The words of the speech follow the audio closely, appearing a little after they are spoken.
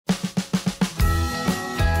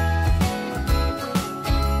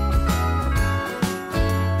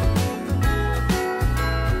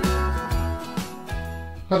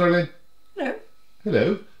Hi, darling. Hello.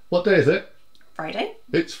 Hello. What day is it? Friday.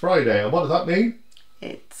 It's Friday, and what does that mean?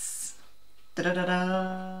 It's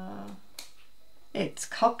It's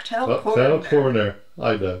cocktail corner.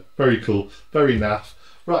 I know. Very cool. Very naff.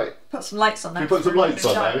 Right. Put some lights on that. We put some lights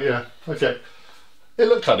on now. Yeah. Okay. It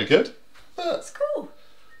looked kind of good. That's cool.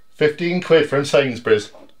 15 quid from Sainsbury's.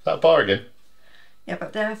 Is that a bargain? Yeah,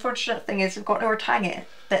 but the unfortunate thing is we've got nowhere to hang it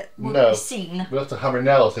that won't be seen. We'll have to hammer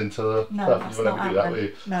nails into the stuff. You won't ever do that, will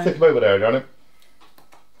you? No. Stick them over there, darling.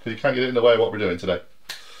 Because you can't get it in the way of what we're doing today.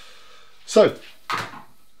 So,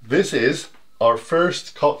 this is our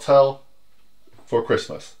first cocktail for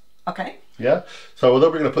Christmas. Okay. Yeah? So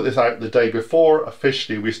although we're going to put this out the day before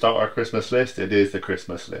officially we start our Christmas list, it is the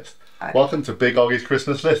Christmas list. Okay. Welcome to Big Oggie's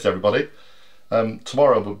Christmas list, everybody.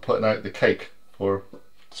 Tomorrow we'll be putting out the cake for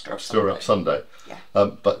Stir Up Sunday.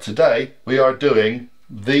 Yeah. But today we are doing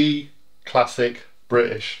the classic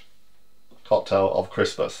British cocktail of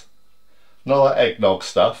Christmas. Not that eggnog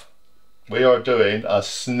stuff. We are doing a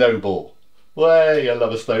Snowball. Way, I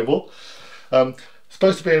love a Snowball.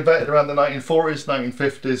 Supposed to be invented around the 1940s,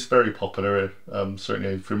 1950s, very popular,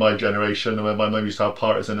 certainly through my generation, and when my mum used to have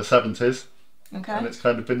parties in the 70s. Okay. And it's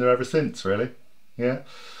kind of been there ever since, really. Yeah.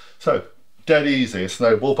 So, dead easy, a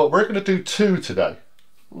Snowball, but we're going to do two today.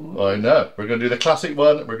 Ooh. I know. We're going to do the classic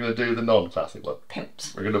one, and we're going to do the non-classic one.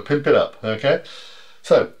 Pimps. We're going to pimp it up, okay?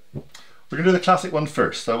 So, we're going to do the classic one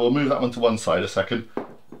first, so we'll move that one to one side a second.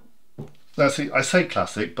 Now, see, I say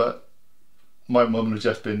classic, but my mum has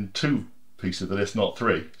just been two pieces of this, not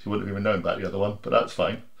three. She wouldn't have even known about the other one, but that's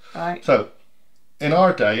fine. Right. So, in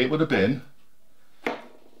our day, it would have been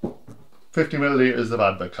 50 millilitres of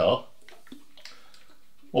ADVOCAAT,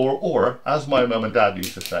 or as my mum and dad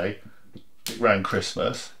used to say, around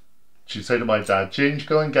Christmas, she'd say to my dad, Ginge,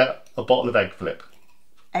 go and get a bottle of egg flip.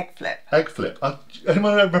 Egg flip. Egg flip.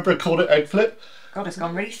 Anyone remember called it egg flip? God, it's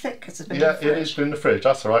gone really thick because it's been in the fridge. Yeah, it is in the fridge.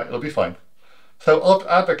 That's all right. It'll be fine. So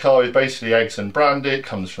ADVOCAAT is basically eggs and brandy. It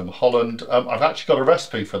comes from Holland. I've actually got a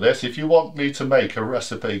recipe for this. If you want me to make a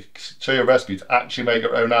recipe, show you a recipe to actually make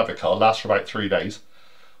your own ADVOCAAT, lasts for about 3 days.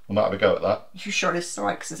 I might have a go at that. You sure this is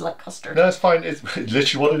alright because it's like custard? No, it's fine. It's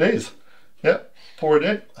literally what it is. Yeah, pour it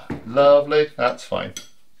in. Lovely. That's fine.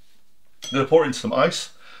 I'm going to pour in some ice.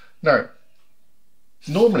 Now,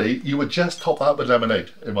 normally you would just top that with lemonade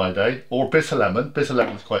in my day, or bitter lemon. Bitter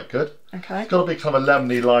lemon's quite good. Okay. It's got to be kind of a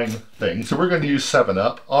lemony lime thing. So we're going to use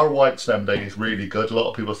 7-Up. Our white lemonade is really good. A lot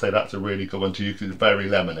of people say that's a really good one to use because it's very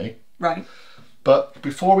lemony. Right. But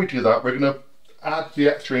before we do that, we're going to add the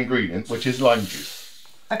extra ingredient, which is lime juice.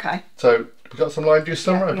 Okay. So we've got some lime juice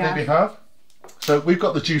somewhere, I believe we have. So we've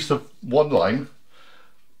got the juice of 1 lime,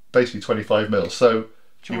 basically 25 mils. So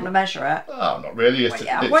do you want to measure it? Oh, not really. Why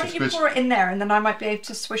don't you pour it in there and then I might be able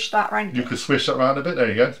to swish that around. You could swish that around a bit. There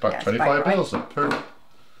you go. It's about 25 mils. Perfect.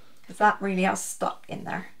 Because that really has stuck in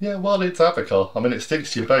there. Yeah, well, it's ADVOCAAT. I mean, it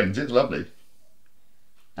sticks to your bones. It's lovely.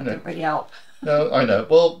 That doesn't really help. No, I know.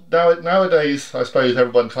 Well, nowadays, I suppose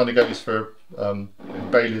everyone kind of goes for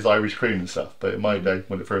Bailey's Irish cream and stuff. But in my day,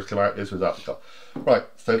 when it first came out, this was ADVOCAAT. Right,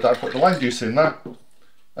 so I put the lime juice in that.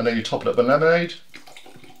 And then you top it up with lemonade.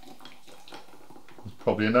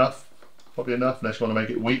 Probably enough, unless you want to make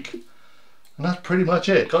it weak. And that's pretty much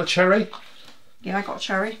it. Got a cherry? Yeah, I got a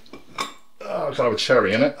cherry. Oh, I've got to have a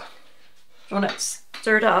cherry in it. Do you want it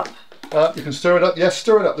stirred up? You can stir it up. Yes,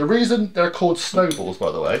 stir it up. The reason they're called Snowballs,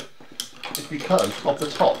 by the way, is because of the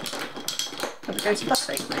top. But it goes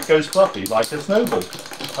fluffy. It goes fluffy like a snowball.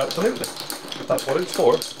 Absolutely. That's what it's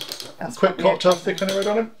for. That's quick cocktail thickener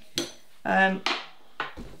on it.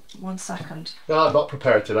 1 second. No, I'm not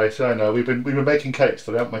prepared today, so I know. We've been making cakes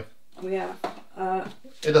today, haven't we? Oh yeah.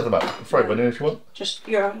 It doesn't matter. Throw one in if you want.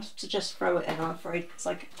 You have to just throw it in, I'm afraid. It's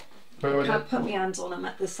like I can't put my hands on them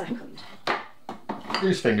at the second.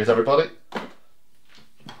 Use fingers, everybody.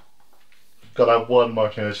 Got to have 1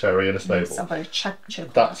 martini cherry and a Snowball. Somebody check.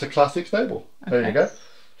 That's a classic Snowball. Okay. There you go.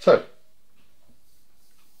 So,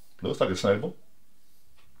 looks like a Snowball.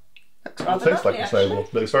 Looks tastes like a Snowball.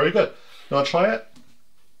 Looks very good. You want to try it?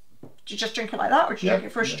 Do you just drink it like that, or do you drink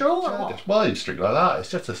it for a straw, or what? Well, you just drink it like that. It's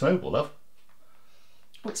just a Snowball, love.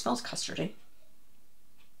 Oh, it smells custardy.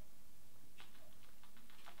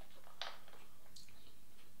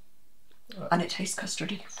 And it tastes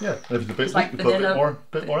custardy. Yeah, and if it's a bit sweet, you put a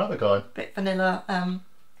bit more ADVOCAAT. Bit vanilla.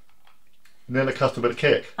 Vanilla custard with a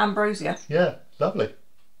kick. Ambrosia. Yeah, lovely.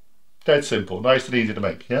 Dead simple, nice and easy to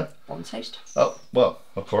make, yeah? One taste. Oh, well,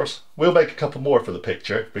 of course. We'll make a couple more for the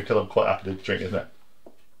picture because I'm quite happy to drink it now.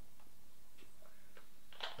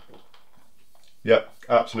 Yep,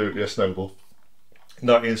 absolutely a Snowball.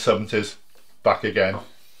 1970s, back again.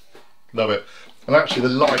 Love it. And actually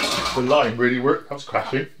the lime really worked. That was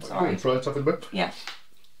crashing. Sorry. Try something a bit. Yeah.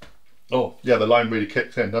 Oh, yeah, the lime really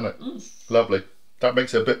kicked in, doesn't it? Lovely. That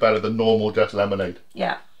makes it a bit better than normal just lemonade.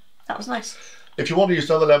 Yeah, that was nice. If you want to use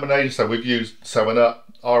another lemonade, so we've used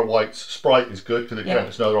 7-Up, our whites. Sprite is good because again,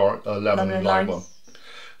 it's another lemon and lime one.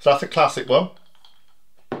 So that's a classic one.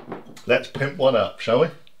 Let's pimp one up, shall we?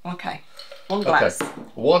 Okay. One glass. Okay,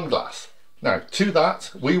 1 glass. Now, to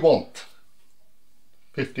that, we want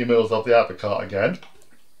 50 mils of the ADVOCAAT again.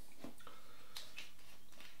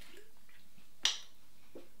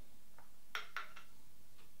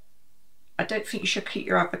 I don't think you should keep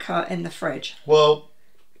your ADVOCAAT in the fridge. Well,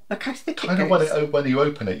 look how thick kind of when you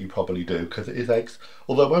open it, you probably do because it is eggs.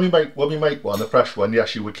 Although when we make one, a fresh one,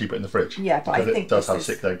 yes, you would keep it in the fridge. Yeah, but I think it does this have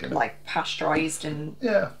 6 egg in it. Like pasteurised and you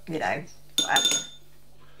know. Whatever.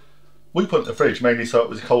 We put it in the fridge mainly so it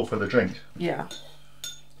was cold for the drink. Yeah.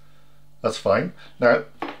 That's fine. Now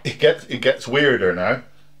it gets weirder now.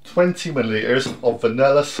 20 millilitres of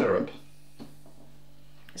vanilla syrup.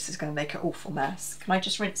 This is going to make an awful mess. Can I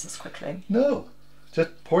just rinse this quickly? No,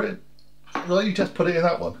 just pour it. Why don't you just put it in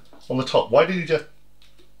that one on the top? Why did you just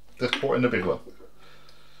pour it in the big one?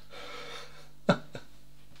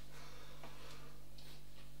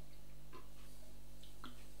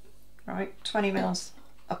 Right, 20 mils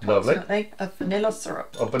approximately of vanilla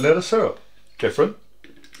syrup. Of vanilla syrup. Different.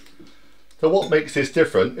 So what makes this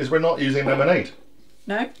different is we're not using lemonade.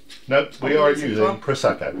 No? No, we are using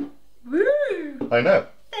Prosecco. Woo! I know.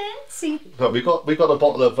 Fancy. So we got a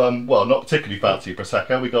bottle of well, not particularly fancy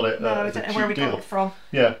Prosecco. We got it. No, I don't know where we got it from.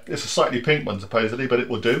 Yeah, it's a slightly pink one supposedly, but it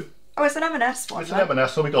will do. Oh, it's an M&S one. It's an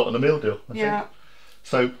M&S one we got on a meal deal. I think.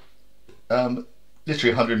 So,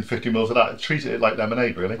 literally 150 mils of that. Treat it like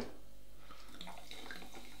lemonade, really.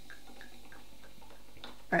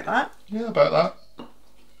 Like that? Yeah, about that.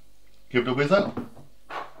 Give it a whiz up.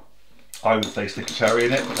 I would say stick a cherry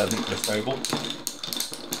in it, but I think it's Snowball.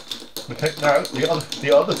 Okay, now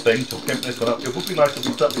the other thing to pimp this one up, it would be nice if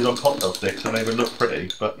we stuck these on cocktail sticks and they would look pretty,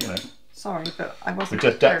 but you know. Sorry, but I wasn't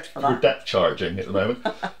prepared for that. We're depth charging at the moment.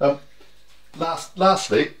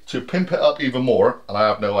 Lastly, to pimp it up even more, and I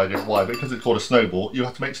have no idea why, but because it's called a Snowball, you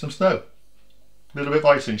have to make some snow. A little bit of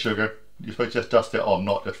icing sugar. You're supposed to just dust it on,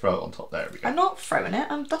 not just throw it on top. There we go. I'm not throwing it,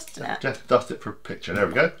 I'm dusting it. Just dust it for a picture. There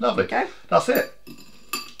we go. Lovely. Okay. That's it.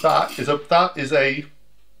 That is a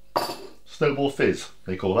Snowball fizz,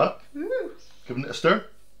 they call that. Ooh. Giving it a stir.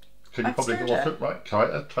 Can you probably go off it? Right, try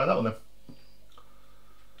that one then.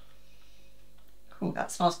 Ooh,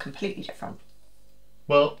 that smells completely different.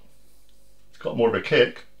 Well, it's got more of a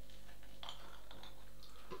kick.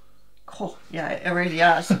 Oh, yeah, it really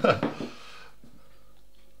has.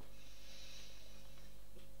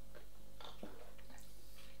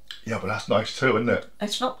 Yeah, but that's nice too, isn't it?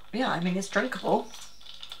 It's not, yeah, I mean, it's drinkable.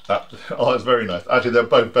 Oh, it's very nice. Actually, they're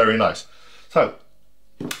both very nice. So,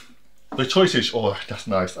 the choice is, oh, that's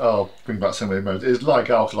nice. Oh, bring back so many moments. It's like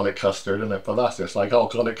alcoholic custard, isn't it? But that's just like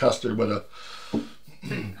alcoholic custard with a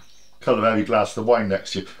kind of heavy glass of wine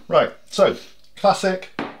next to you. Right, so, classic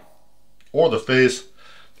or the fizz,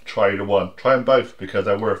 try either one. Try them both because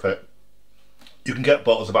they're worth it. You can get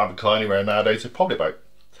bottles of ADVOCAAT anywhere nowadays. It's probably about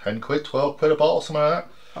 10 quid, 12 quid a bottle, something like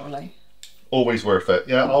that. Probably. Always worth it.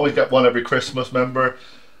 Yeah, I always get one every Christmas, member.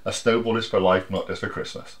 A Snowball is for life, not just for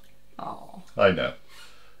Christmas. Oh. I know.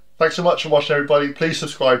 Thanks so much for watching, everybody. Please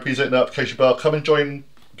subscribe, please hit the notification bell. Come and join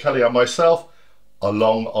Kelly and myself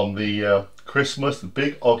along on the the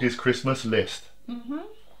Big OGGIE's Christmas list.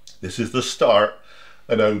 This is the start,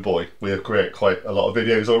 and oh boy, we have created quite a lot of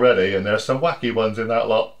videos already, and there's some wacky ones in that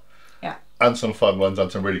lot. Yeah. And some fun ones and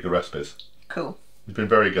some really good recipes. Cool. It's been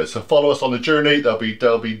very good. So follow us on the journey. There'll be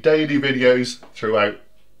daily videos throughout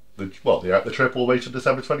the trip all the way to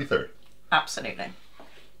December 23rd. Absolutely.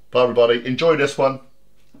 Bye everybody. Enjoy this one.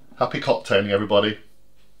 Happy cocktailing, everybody.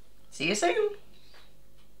 See you soon.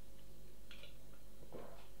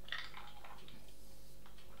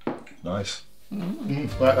 Nice.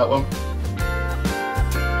 Like that one.